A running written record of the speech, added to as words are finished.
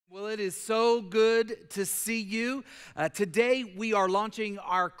It is so good to see you. Today we are launching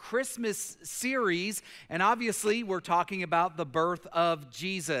our Christmas series, and obviously we're talking about the birth of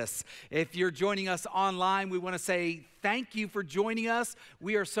Jesus. If you're joining us online, we want to say thank you for joining us.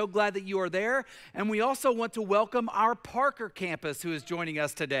 We are so glad that you are there, and we also want to welcome our Parker campus who is joining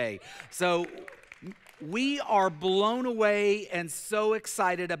us today. So we are blown away and so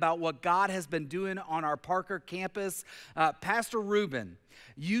excited about what God has been doing on our Parker campus. Pastor Ruben,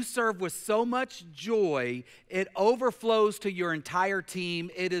 you serve with so much joy, it overflows to your entire team.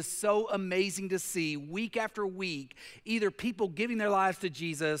 It is so amazing to see week after week, either people giving their lives to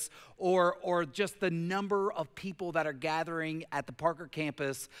Jesus or just the number of people that are gathering at the Parker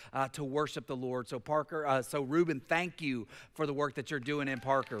campus to worship the Lord. So Ruben, thank you for the work that you're doing in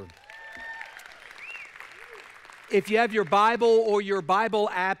Parker. If you have your Bible or your Bible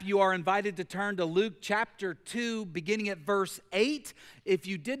app, you are invited to turn to Luke chapter 2, beginning at verse 8. If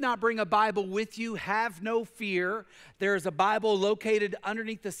you did not bring a Bible with you, have no fear. There is a Bible located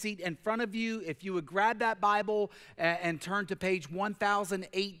underneath the seat in front of you. If you would grab that Bible and turn to page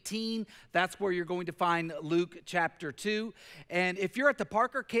 1018, that's where you're going to find Luke chapter 2. And if you're at the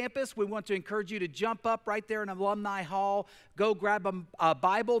Parker campus, we want to encourage you to jump up right there in Alumni Hall. Go grab a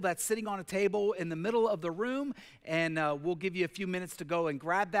Bible that's sitting on a table in the middle of the room, and we'll give you a few minutes to go and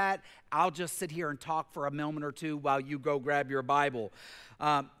grab that. I'll just sit here and talk for a moment or two while you go grab your Bible.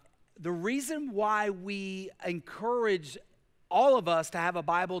 The reason why we encourage all of us to have a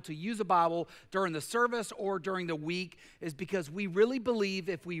Bible, to use a Bible during the service or during the week, is because we really believe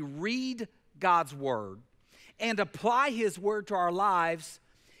if we read God's Word and apply His Word to our lives,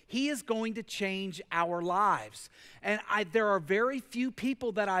 He is going to change our lives. And there are very few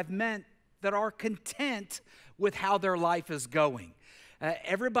people that I've met that are content with how their life is going.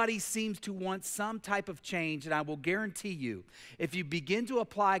 Everybody seems to want some type of change, and I will guarantee you, if you begin to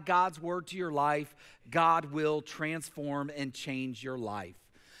apply God's Word to your life, God will transform and change your life.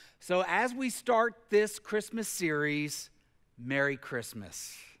 So as we start this Christmas series, Merry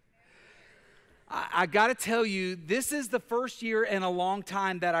Christmas. I got to tell you, this is the first year in a long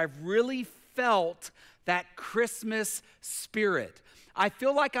time that I've really felt that Christmas spirit. I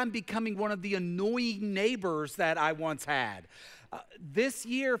feel like I'm becoming one of the annoying neighbors that I once had. This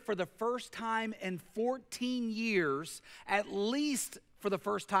year, for the first time in 14 years, at least for the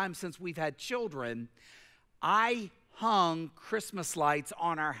first time since we've had children, I hung Christmas lights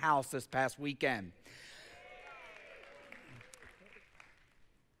on our house this past weekend.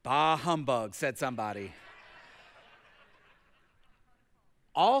 Bah humbug, said somebody.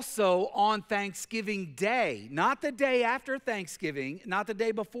 Also on Thanksgiving Day, not the day after Thanksgiving, not the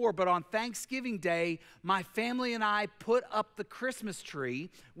day before, but on Thanksgiving Day, my family and I put up the Christmas tree.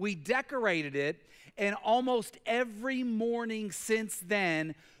 We decorated it, and almost every morning since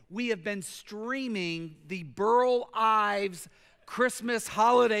then, we have been streaming the Burl Ives Christmas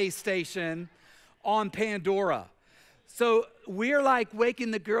holiday station on Pandora. So we're like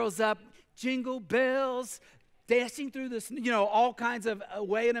waking the girls up, jingle bells, dashing through this, all kinds of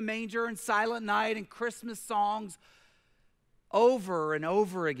Away in a Manger and Silent Night and Christmas songs over and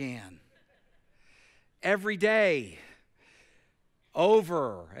over again. Every day,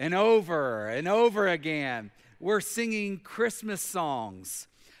 over and over and over again, we're singing Christmas songs.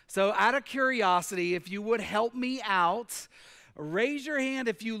 So out of curiosity, if you would help me out, raise your hand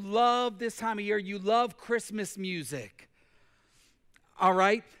if you love this time of year, you love Christmas music. All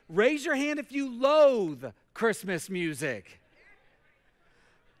right? Raise your hand if you loathe Christmas music.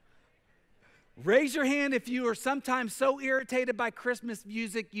 Raise your hand if you are sometimes so irritated by Christmas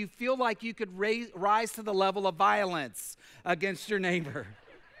music you feel like you could rise to the level of violence against your neighbor.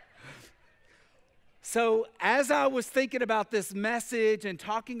 So as I was thinking about this message and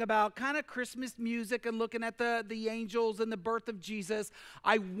talking about kind of Christmas music and looking at the angels and the birth of Jesus,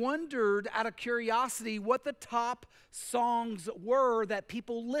 I wondered out of curiosity what the top songs were that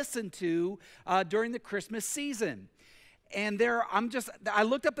people listened to during the Christmas season. And I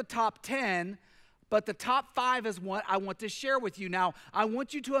looked up the top 10, but the top 5 is what I want to share with you. Now, I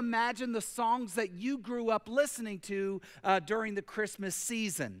want you to imagine the songs that you grew up listening to during the Christmas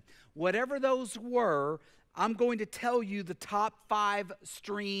season. Whatever those were, I'm going to tell you the top 5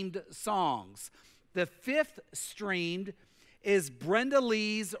 streamed songs. The 5th streamed is Brenda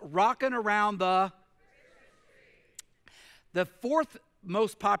Lee's Rockin' Around the... The 4th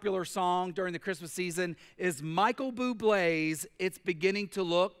most popular song during the Christmas season is Michael Bublé's It's Beginning to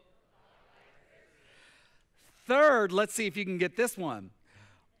Look. 3rd, let's see if you can get this one.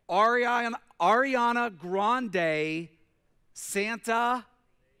 Ariana Grande, Santa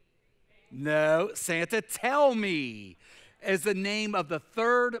Tell Me. is the name of the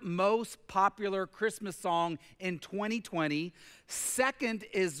third most popular Christmas song in 2020. Second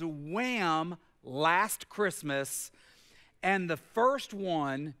is Wham! Last Christmas. And the first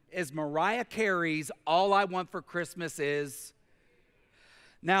one is Mariah Carey's All I Want for Christmas Is.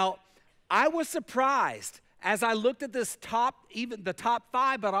 Now, I was surprised as I looked at this even the top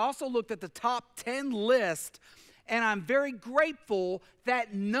 5, but I also looked at the top 10 list, and I'm very grateful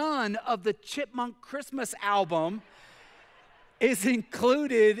that none of the Chipmunk Christmas album is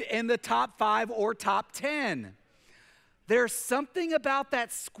included in the top 5 or top 10. There's something about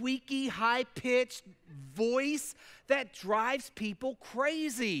that squeaky, high-pitched voice that drives people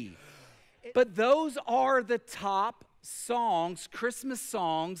crazy. But those are the top songs, Christmas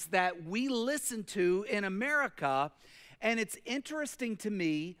songs, that we listen to in America. And it's interesting to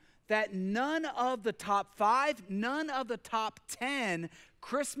me that none of the top 5, none of the top 10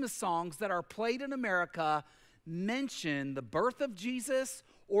 Christmas songs that are played in America mention the birth of Jesus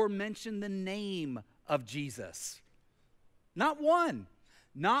or mention the name of Jesus. Not one.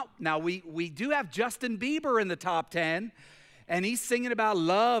 Now we do have Justin Bieber in the top 10, and he's singing about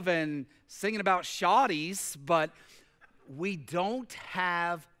love and singing about shawties, but we don't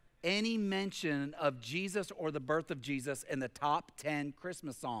have any mention of Jesus or the birth of Jesus in the top 10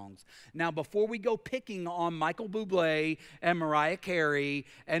 Christmas songs. Now, before we go picking on Michael Bublé and Mariah Carey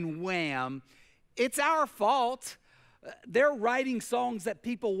and Wham!, it's our fault. They're writing songs that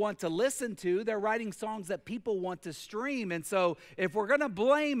people want to listen to. They're writing songs that people want to stream. And so if we're going to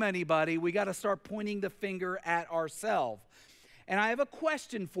blame anybody, we got to start pointing the finger at ourselves. And I have a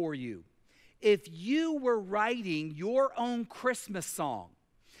question for you. If you were writing your own Christmas song,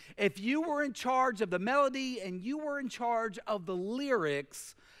 if you were in charge of the melody and you were in charge of the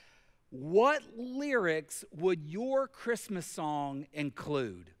lyrics, what lyrics would your Christmas song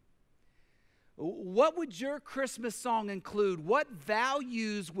include? What would your Christmas song include? What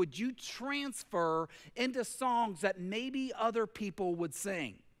values would you transfer into songs that maybe other people would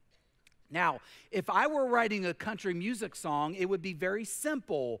sing? Now, if I were writing a country music song, it would be very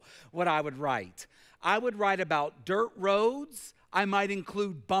simple what I would write. I would write about dirt roads. I might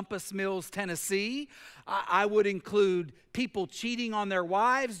include Bumpus Mills, Tennessee. I would include people cheating on their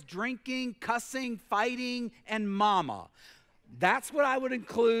wives, drinking, cussing, fighting, and mama. That's what I would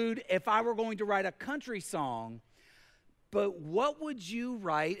include if I were going to write a country song. But what would you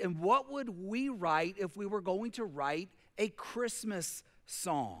write and what would we write if we were going to write a Christmas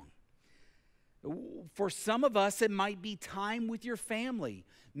song? For some of us, it might be time with your family.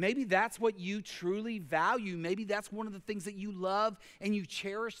 Maybe that's what you truly value. Maybe that's one of the things that you love and you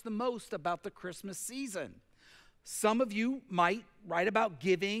cherish the most about the Christmas season. Some of you might write about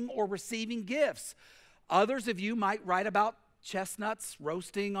giving or receiving gifts. Others of you might write about chestnuts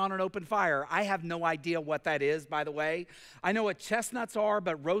roasting on an open fire. I have no idea what that is, by the way. I know what chestnuts are,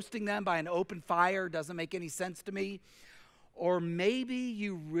 but roasting them by an open fire doesn't make any sense to me. Or maybe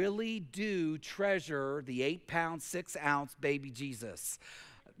you really do treasure the 8-pound, 6-ounce baby Jesus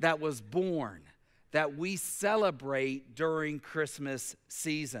that was born, that we celebrate during Christmas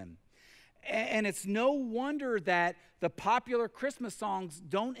season. And it's no wonder that the popular Christmas songs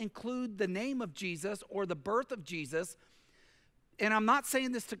don't include the name of Jesus or the birth of Jesus. And I'm not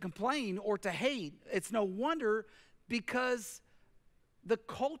saying this to complain or to hate. It's no wonder because the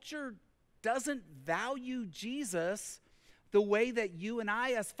culture doesn't value Jesus the way that you and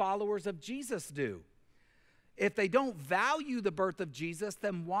I as followers of Jesus do. If they don't value the birth of Jesus,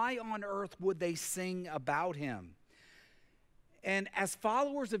 then why on earth would they sing about him? And as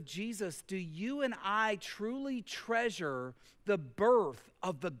followers of Jesus, do you and I truly treasure the birth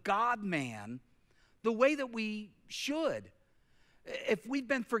of the God-man the way that we should? If we've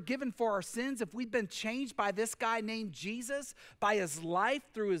been forgiven for our sins, if we've been changed by this guy named Jesus, by his life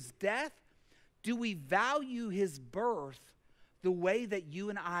through his death, do we value his birth the way that you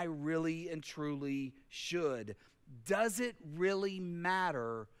and I really and truly should? Does it really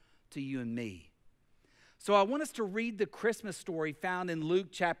matter to you and me? So I want us to read the Christmas story found in Luke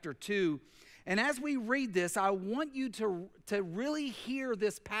chapter 2. And as we read this, I want you to really hear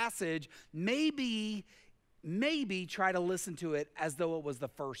this passage, maybe try to listen to it as though it was the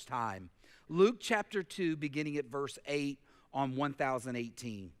first time. Luke chapter 2, beginning at verse 8 on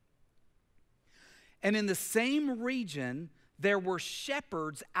 1018. And in the same region, there were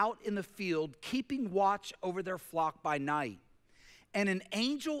shepherds out in the field keeping watch over their flock by night. And an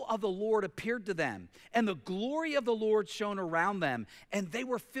angel of the Lord appeared to them, and the glory of the Lord shone around them, and they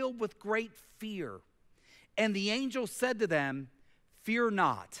were filled with great fear. And the angel said to them, "Fear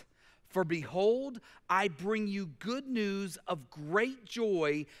not, for behold, I bring you good news of great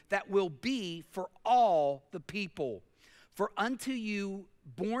joy that will be for all the people. For unto you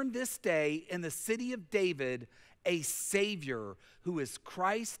born this day in the city of David a Savior, who is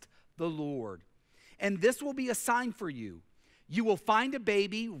Christ the Lord. And this will be a sign for you. You will find a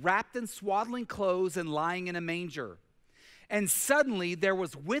baby wrapped in swaddling clothes and lying in a manger." And suddenly there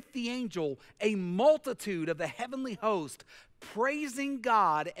was with the angel a multitude of the heavenly host, praising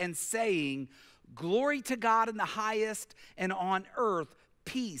God and saying, "Glory to God in the highest, and on earth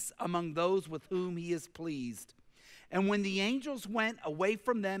peace among those with whom he is pleased." And when the angels went away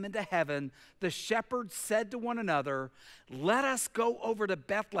from them into heaven, the shepherds said to one another, "Let us go over to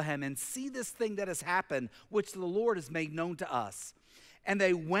Bethlehem and see this thing that has happened, which the Lord has made known to us." And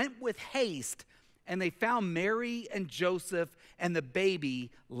they went with haste, and they found Mary and Joseph and the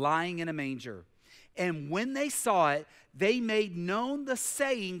baby lying in a manger. And when they saw it, they made known the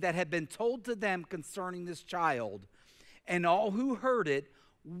saying that had been told to them concerning this child. And all who heard it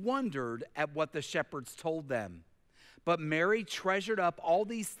wondered at what the shepherds told them. But Mary treasured up all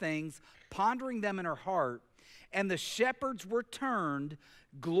these things, pondering them in her heart. And the shepherds returned,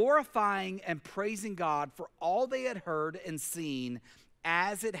 glorifying and praising God for all they had heard and seen,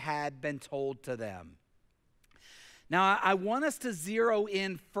 as it had been told to them. Now, I want us to zero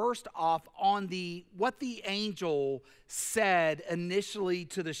in first off on what the angel said initially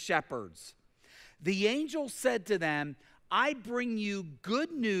to the shepherds. The angel said to them, "I bring you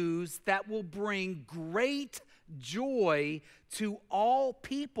good news that will bring great joy to all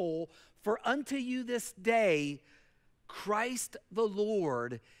people, for unto you this day Christ the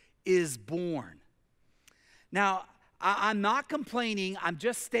Lord is born." Now, I'm not complaining. I'm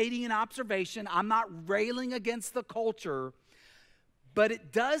just stating an observation. I'm not railing against the culture. But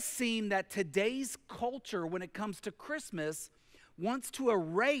it does seem that today's culture, when it comes to Christmas, wants to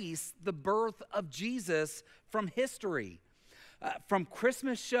erase the birth of Jesus from history. From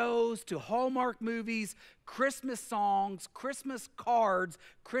Christmas shows to Hallmark movies, Christmas songs, Christmas cards,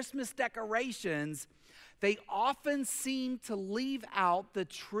 Christmas decorations, they often seem to leave out the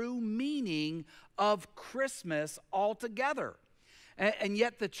true meaning of Christmas altogether. And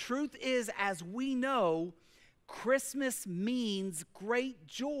yet the truth is, as we know, Christmas means great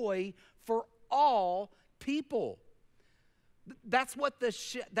joy for all people. That's what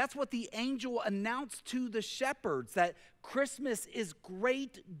the angel announced to the shepherds, that Christmas is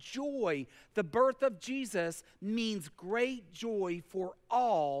great joy. The birth of Jesus means great joy for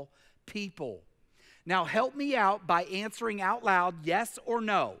all people. Now, help me out by answering out loud yes or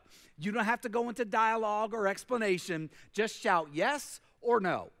no. You don't have to go into dialogue or explanation. Just shout yes or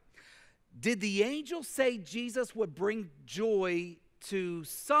no. Did the angel say Jesus would bring joy to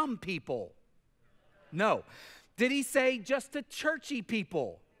some people? No. Did he say just to churchy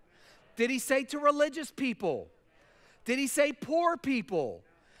people? Did he say to religious people? Did he say poor people?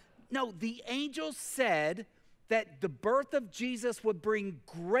 No, the angel said that the birth of Jesus would bring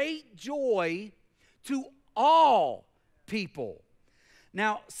great joy to all people.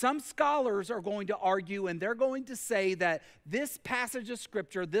 Now, some scholars are going to argue, and they're going to say that this passage of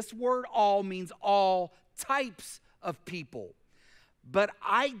Scripture, this word all, means all types of people. But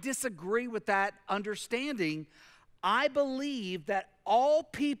I disagree with that understanding. I believe that all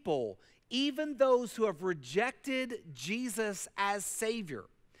people, even those who have rejected Jesus as Savior,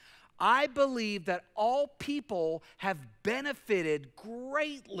 I believe that all people have benefited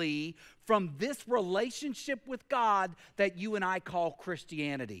greatly from this relationship with God that you and I call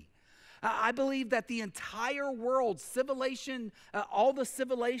Christianity. I believe that the entire world, civilization, all the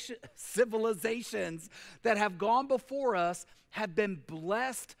civilizations that have gone before us have been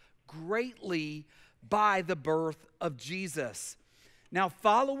blessed greatly by the birth of Jesus. Now,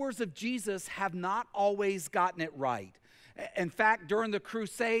 followers of Jesus have not always gotten it right. In fact, during the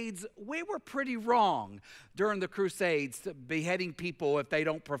Crusades, we were pretty wrong during the Crusades, beheading people if they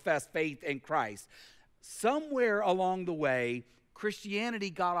don't profess faith in Christ. Somewhere along the way, Christianity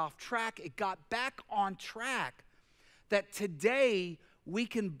got off track. It got back on track. That today, we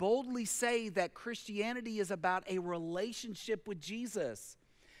can boldly say that Christianity is about a relationship with Jesus.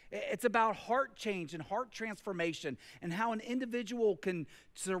 It's about heart change and heart transformation, and how an individual can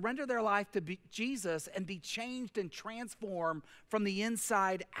surrender their life to Jesus and be changed and transformed from the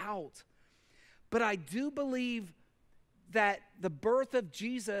inside out. But I do believe that the birth of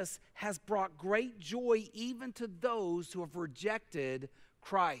Jesus has brought great joy even to those who have rejected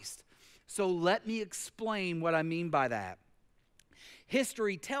Christ. So let me explain what I mean by that.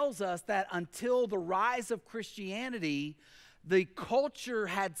 History tells us that until the rise of Christianity, the culture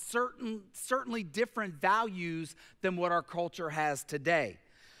had certainly different values than what our culture has today.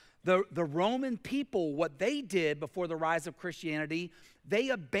 The Roman people, what they did before the rise of Christianity, they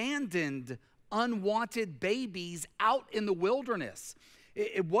abandoned unwanted babies out in the wilderness.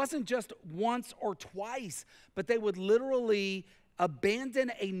 It wasn't just once or twice, but they would literally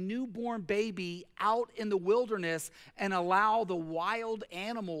abandon a newborn baby out in the wilderness and allow the wild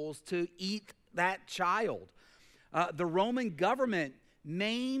animals to eat that child. The Roman government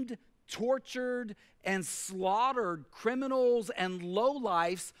maimed, tortured, and slaughtered criminals and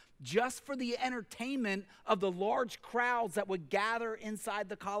lowlifes just for the entertainment of the large crowds that would gather inside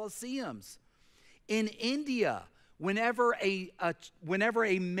the Colosseums. In India, whenever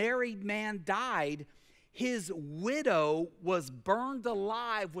a married man died, his widow was burned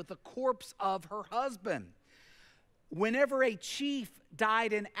alive with the corpse of her husband. Whenever a chief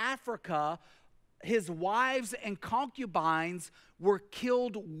died in Africa, his wives and concubines were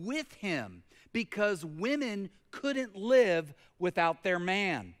killed with him because women couldn't live without their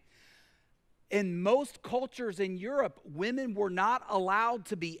man. In most cultures in Europe, women were not allowed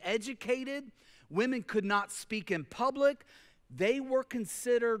to be educated. Women could not speak in public. They were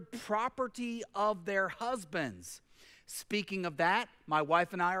considered property of their husbands. Speaking of that, my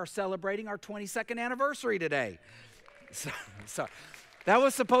wife and I are celebrating our 22nd anniversary today. So that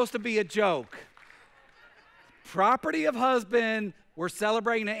was supposed to be a joke. Property of husband, we're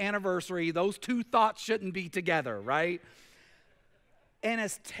celebrating an anniversary. Those two thoughts shouldn't be together, right? And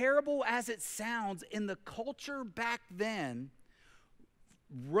as terrible as it sounds, in the culture back then,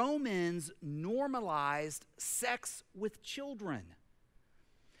 Romans normalized sex with children.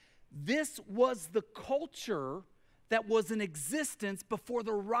 This was the culture that was in existence before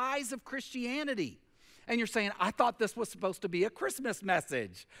the rise of Christianity. And you're saying, I thought this was supposed to be a Christmas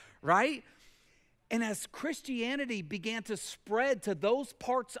message, right? And as Christianity began to spread to those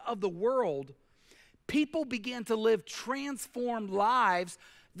parts of the world, people began to live transformed lives.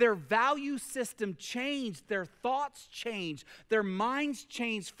 Their value system changed, their thoughts changed, their minds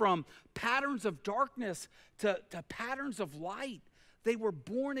changed from patterns of darkness to patterns of light. They were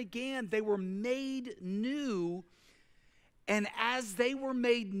born again, they were made new. And as they were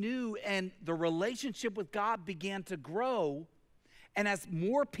made new and the relationship with God began to grow, and as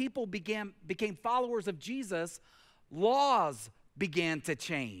more people became followers of Jesus, laws began to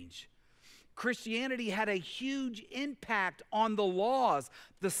change. Christianity had a huge impact on the laws.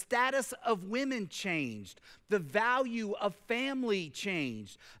 The status of women changed. The value of family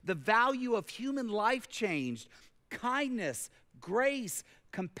changed. The value of human life changed. Kindness, grace,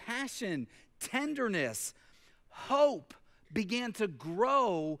 compassion, tenderness, hope began to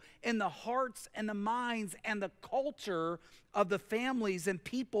grow in the hearts and the minds and the culture of the families and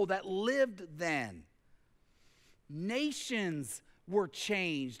people that lived then. Nations were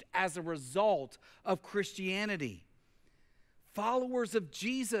changed as a result of Christianity. Followers of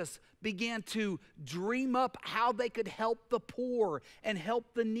Jesus began to dream up how they could help the poor and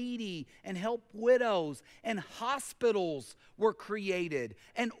help the needy and help widows, and hospitals were created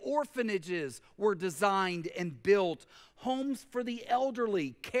and orphanages were designed and built, homes for the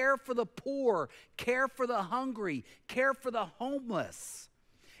elderly, care for the poor, care for the hungry, care for the homeless.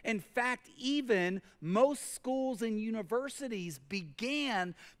 In fact, even most schools and universities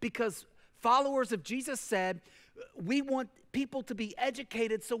began because followers of Jesus said, we want people to be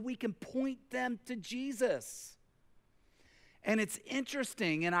educated so we can point them to Jesus. And it's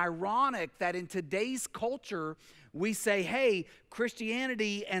interesting and ironic that in today's culture, we say, hey,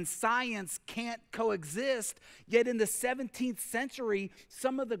 Christianity and science can't coexist. Yet in the 17th century,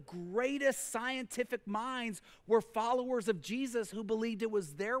 some of the greatest scientific minds were followers of Jesus who believed it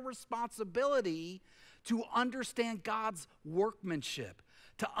was their responsibility to understand God's workmanship,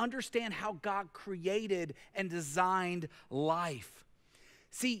 to understand how God created and designed life.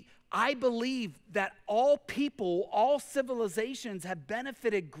 See, I believe that all people, all civilizations have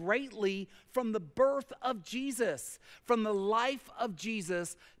benefited greatly from the birth of Jesus. From the life of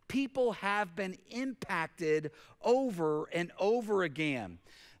Jesus, people have been impacted over and over again.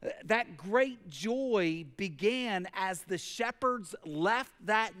 That great joy began as the shepherds left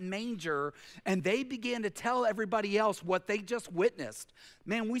that manger and they began to tell everybody else what they just witnessed.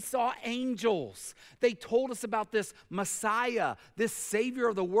 Man, we saw angels. They told us about this Messiah, this Savior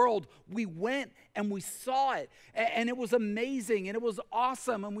of the world. We went and we saw it, and it was amazing and it was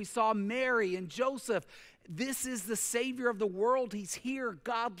awesome. And we saw Mary and Joseph. This is the Savior of the world. He's here.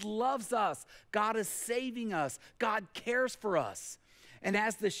 God loves us. God is saving us. God cares for us. And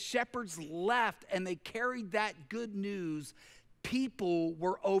as the shepherds left and they carried that good news, people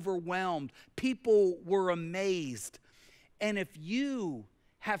were overwhelmed. People were amazed. And if you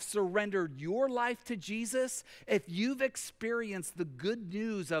have surrendered your life to Jesus, if you've experienced the good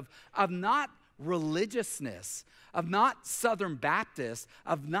news of not religiousness, of not Southern Baptist,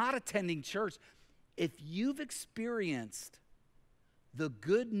 of not attending church, if you've experienced the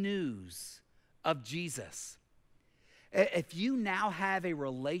good news of Jesus, if you now have a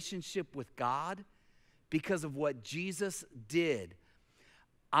relationship with God because of what Jesus did,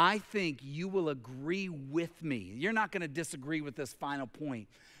 I think you will agree with me. You're not going to disagree with this final point,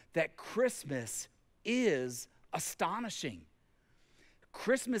 that Christmas is astonishing.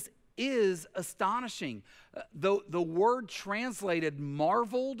 Christmas is astonishing. The word translated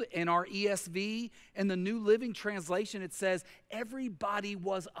marveled in our ESV, in the New Living Translation, it says, everybody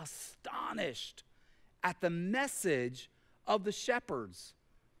was astonished at the message of the shepherds.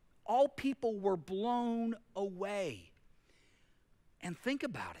 All people were blown away. And think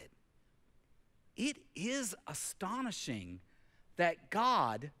about it. It is astonishing that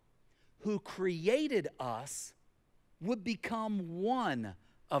God, who created us, would become one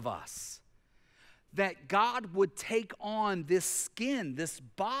of us. That God would take on this skin, this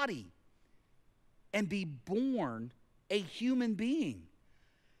body, and be born a human being.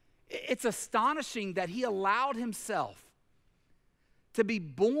 It's astonishing that he allowed himself to be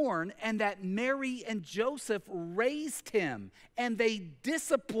born and that Mary and Joseph raised him and they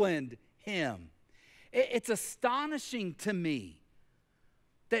disciplined him. It's astonishing to me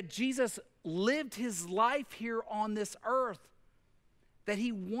that Jesus lived his life here on this earth, that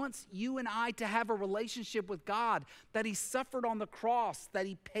he wants you and I to have a relationship with God, that he suffered on the cross, that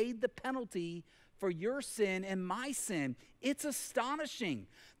he paid the penalty for your sin and my sin. It's astonishing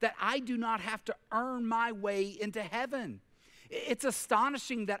that I do not have to earn my way into heaven. It's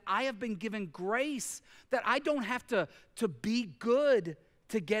astonishing that I have been given grace, that I don't have to be good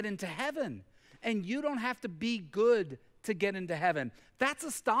to get into heaven. And you don't have to be good to get into heaven. That's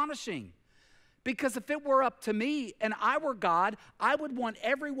astonishing. Because if it were up to me and I were God, I would want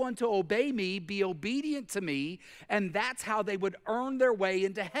everyone to obey me, be obedient to me, and that's how they would earn their way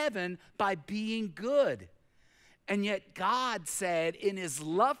into heaven, by being good. And yet God said, in his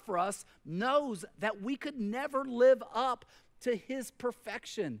love for us, knows that we could never live up to his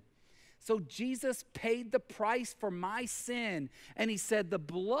perfection. So Jesus paid the price for my sin, and he said the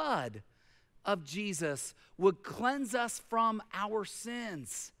blood of Jesus would cleanse us from our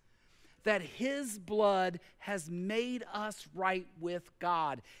sins. That his blood has made us right with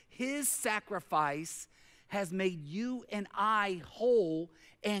God. His sacrifice has made you and I whole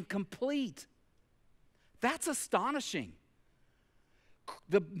and complete. That's astonishing.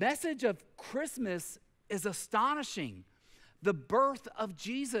 The message of Christmas is astonishing. The birth of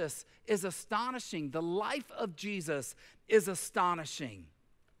Jesus is astonishing. The life of Jesus is astonishing.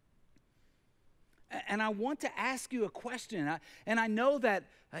 And I want to ask you a question. And I know that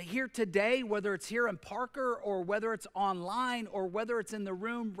here today, whether it's here in Parker or whether it's online or whether it's in the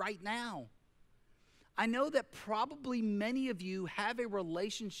room right now, I know that probably many of you have a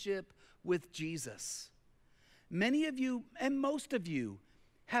relationship with Jesus. Many of you, and most of you,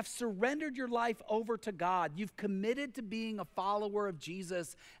 have surrendered your life over to God. You've committed to being a follower of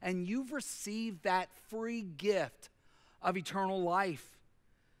Jesus, and you've received that free gift of eternal life.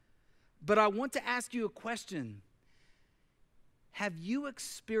 But I want to ask you a question. Have you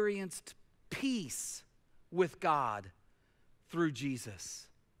experienced peace with God through Jesus?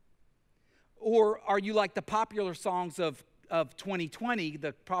 Or are you like the popular songs of 2020,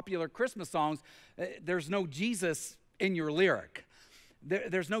 the popular Christmas songs? There's no Jesus in your lyric.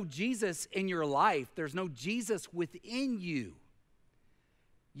 There's no Jesus in your life. There's no Jesus within you.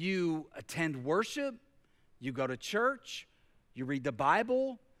 You attend worship, you go to church, you read the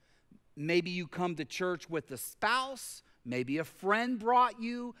Bible. Maybe you come to church with a spouse. Maybe a friend brought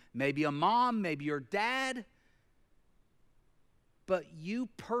you. Maybe a mom. Maybe your dad. But you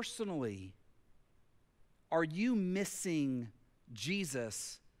personally, are you missing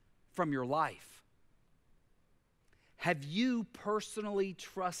Jesus from your life? Have you personally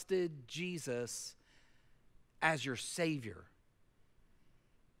trusted Jesus as your Savior?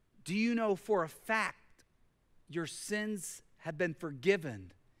 Do you know for a fact your sins have been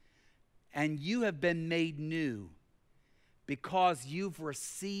forgiven and you have been made new because you've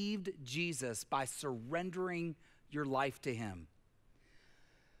received Jesus by surrendering your life to him?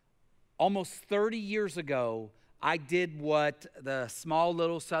 Almost 30 years ago, I did what the small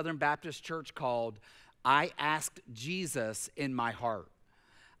little Southern Baptist church called, I asked Jesus in my heart.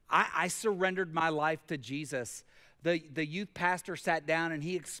 I surrendered my life to Jesus. The youth pastor sat down and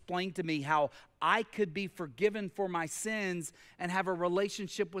he explained to me how I could be forgiven for my sins and have a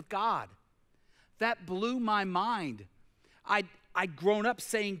relationship with God. That blew my mind. I'd grown up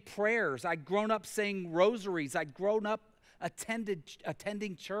saying prayers. I'd grown up saying rosaries. I'd grown up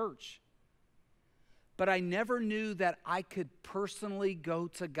attending church. but I never knew that I could personally go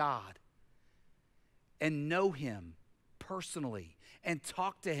to God and know Him personally and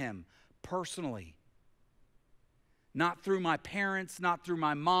talk to Him personally. Not through my parents, not through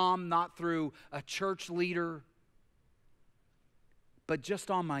my mom, not through a church leader, but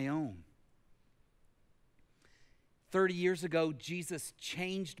just on my own. 30 years ago, Jesus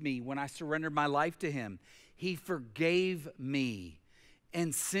changed me when I surrendered my life to Him. He forgave me.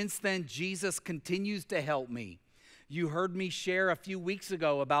 And since then, Jesus continues to help me. You heard me share a few weeks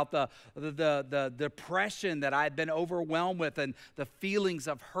ago about the depression that I had been overwhelmed with and the feelings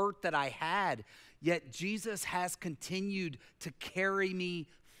of hurt that I had. Yet Jesus has continued to carry me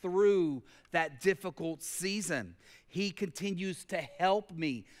through that difficult season. He continues to help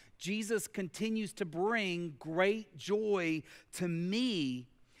me. Jesus continues to bring great joy to me.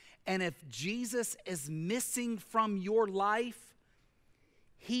 And if Jesus is missing from your life,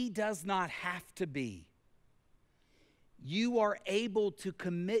 He does not have to be. You are able to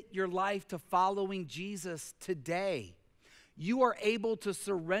commit your life to following Jesus today. You are able to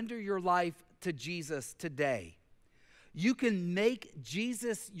surrender your life to Jesus today. You can make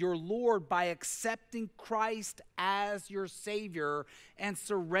Jesus your Lord by accepting Christ as your Savior and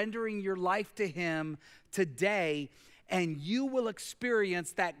surrendering your life to Him today, and you will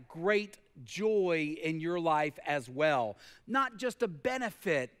experience that great joy in your life as well. Not just a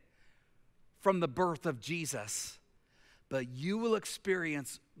benefit from the birth of Jesus, but you will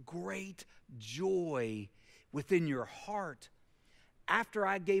experience great joy within your heart. After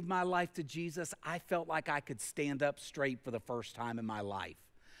I gave my life to Jesus, I felt like I could stand up straight for the first time in my life.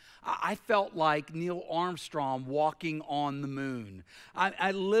 I felt like Neil Armstrong walking on the moon.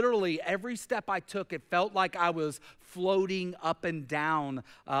 I literally, every step I took, it felt like I was floating up and down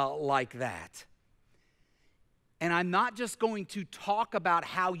like that. And I'm not just going to talk about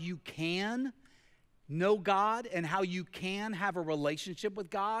how you can know God and how you can have a relationship with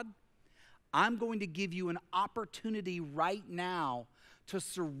God. I'm going to give you an opportunity right now to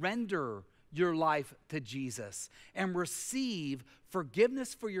surrender your life to Jesus and receive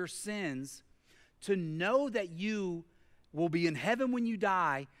forgiveness for your sins, to know that you will be in heaven when you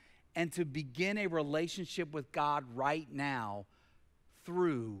die, and to begin a relationship with God right now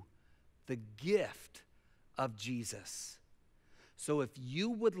through the gift of Jesus. So if you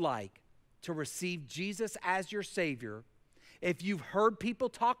would like to receive Jesus as your Savior, if you've heard people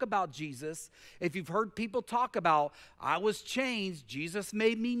talk about Jesus, if you've heard people talk about, I was changed, Jesus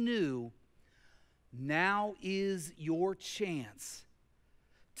made me new, now is your chance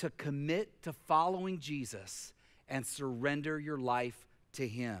to commit to following Jesus and surrender your life to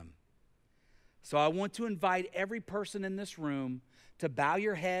Him. So I want to invite every person in this room to bow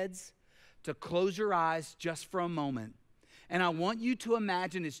your heads, to close your eyes just for a moment. And I want you to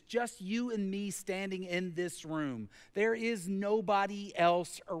imagine it's just you and me standing in this room. There is nobody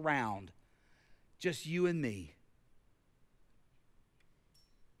else around, just you and me.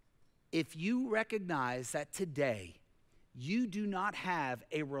 If you recognize that today you do not have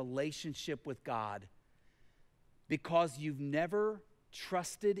a relationship with God because you've never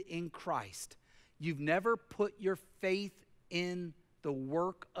trusted in Christ, you've never put your faith in the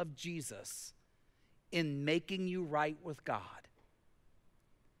work of Jesus in making you right with God.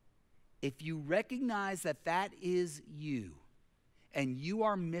 If you recognize that that is you and you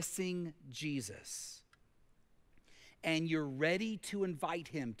are missing Jesus and you're ready to invite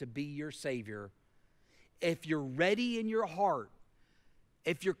Him to be your Savior, if you're ready in your heart,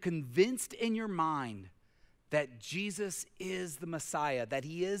 if you're convinced in your mind that Jesus is the Messiah, that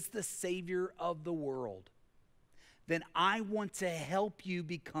He is the Savior of the world, then I want to help you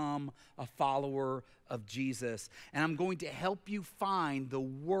become a follower of Jesus. And I'm going to help you find the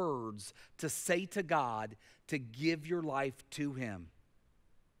words to say to God to give your life to Him.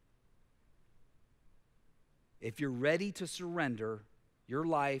 If you're ready to surrender your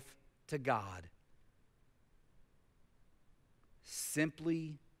life to God,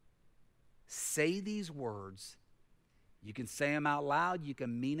 simply say these words. You can say them out loud. You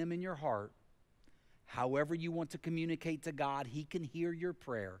can mean them in your heart. However you want to communicate to God, He can hear your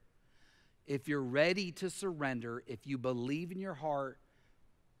prayer. If you're ready to surrender, if you believe in your heart,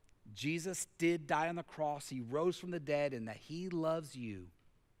 Jesus did die on the cross, He rose from the dead, and that He loves you,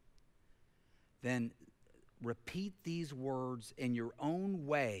 then repeat these words in your own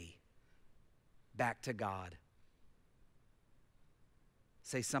way back to God.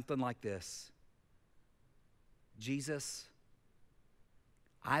 Say something like this: Jesus,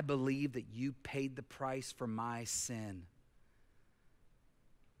 I believe that you paid the price for my sin.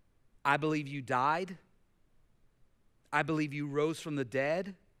 I believe you died. I believe you rose from the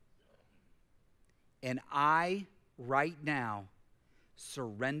dead. And I, right now,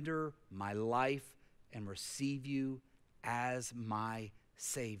 surrender my life and receive you as my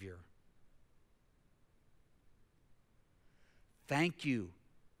Savior. Thank you.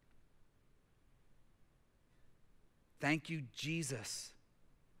 Thank you, Jesus,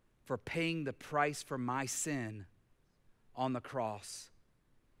 for paying the price for my sin on the cross.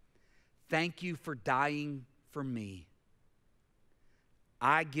 Thank you for dying for me.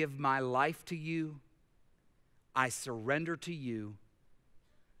 I give my life to you. I surrender to you.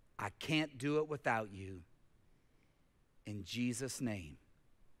 I can't do it without you. In Jesus' name,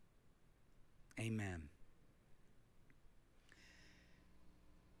 amen.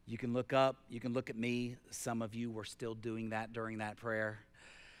 You can look up, you can look at me. Some of you were still doing that during that prayer.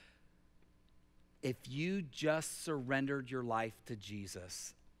 If you just surrendered your life to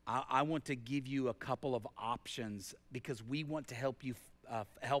Jesus, I want to give you a couple of options because we want to help you,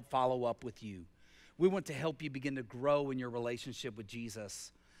 help follow up with you. We want to help you begin to grow in your relationship with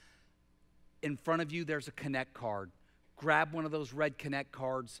Jesus. In front of you, there's a Connect card. Grab one of those red Connect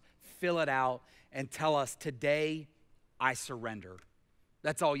cards, fill it out, and tell us, today I surrender.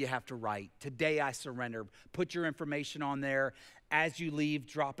 That's all you have to write. Today I surrender. Put your information on there. As you leave,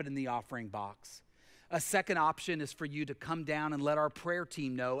 drop it in the offering box. A second option is for you to come down and let our prayer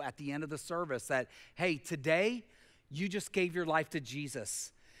team know at the end of the service that, hey, today you just gave your life to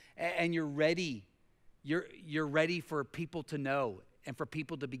Jesus and you're ready. You're ready for people to know and for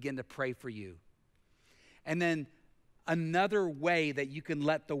people to begin to pray for you. And then another way that you can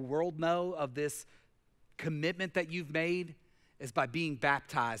let the world know of this commitment that you've made is by being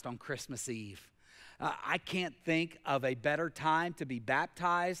baptized on Christmas Eve. I can't think of a better time to be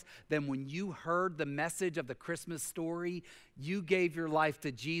baptized than when you heard the message of the Christmas story. You gave your life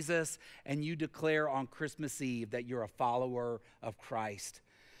to Jesus and you declare on Christmas Eve that you're a follower of Christ.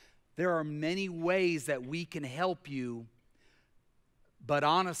 There are many ways that we can help you, but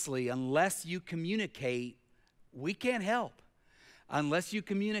honestly, unless you communicate, we can't help. Unless you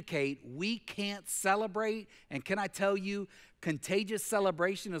communicate, we can't celebrate. And can I tell you, contagious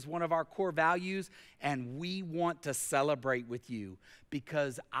celebration is one of our core values, and we want to celebrate with you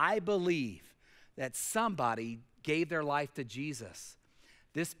because I believe that somebody gave their life to Jesus.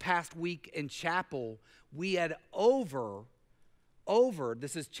 This past week in chapel, we had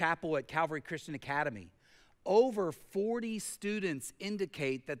this is chapel at Calvary Christian Academy. Over 40 students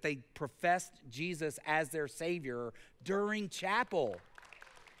indicate that they professed Jesus as their Savior during chapel.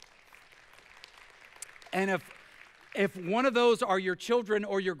 And if one of those are your children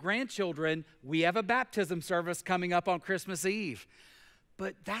or your grandchildren, we have a baptism service coming up on Christmas Eve.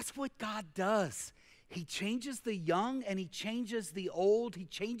 But that's what God does. He changes the young and he changes the old. He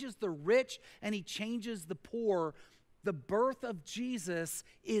changes the rich and he changes the poor. The birth of Jesus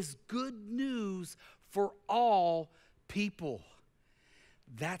is good news for all people.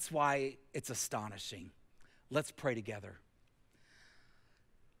 That's why it's astonishing. Let's pray together.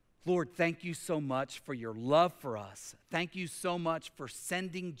 Lord, thank you so much for your love for us. Thank you so much for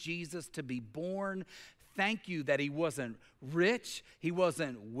sending Jesus to be born. Thank you that he wasn't rich, he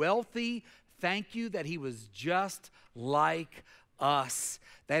wasn't wealthy. Thank you that he was just like us,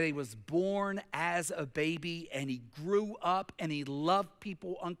 that he was born as a baby and he grew up and he loved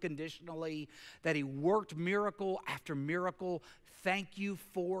people unconditionally, that he worked miracle after miracle. Thank you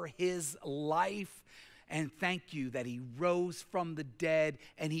for his life, and thank you that he rose from the dead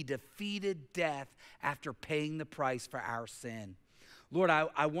and he defeated death after paying the price for our sin. Lord,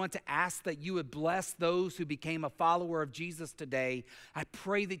 I want to ask that you would bless those who became a follower of Jesus today. I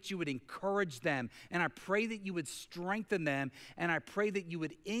pray that you would encourage them, and I pray that you would strengthen them, and I pray that you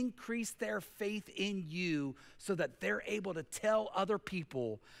would increase their faith in you so that they're able to tell other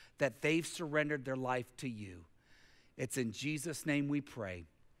people that they've surrendered their life to you. It's in Jesus' name we pray.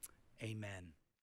 Amen.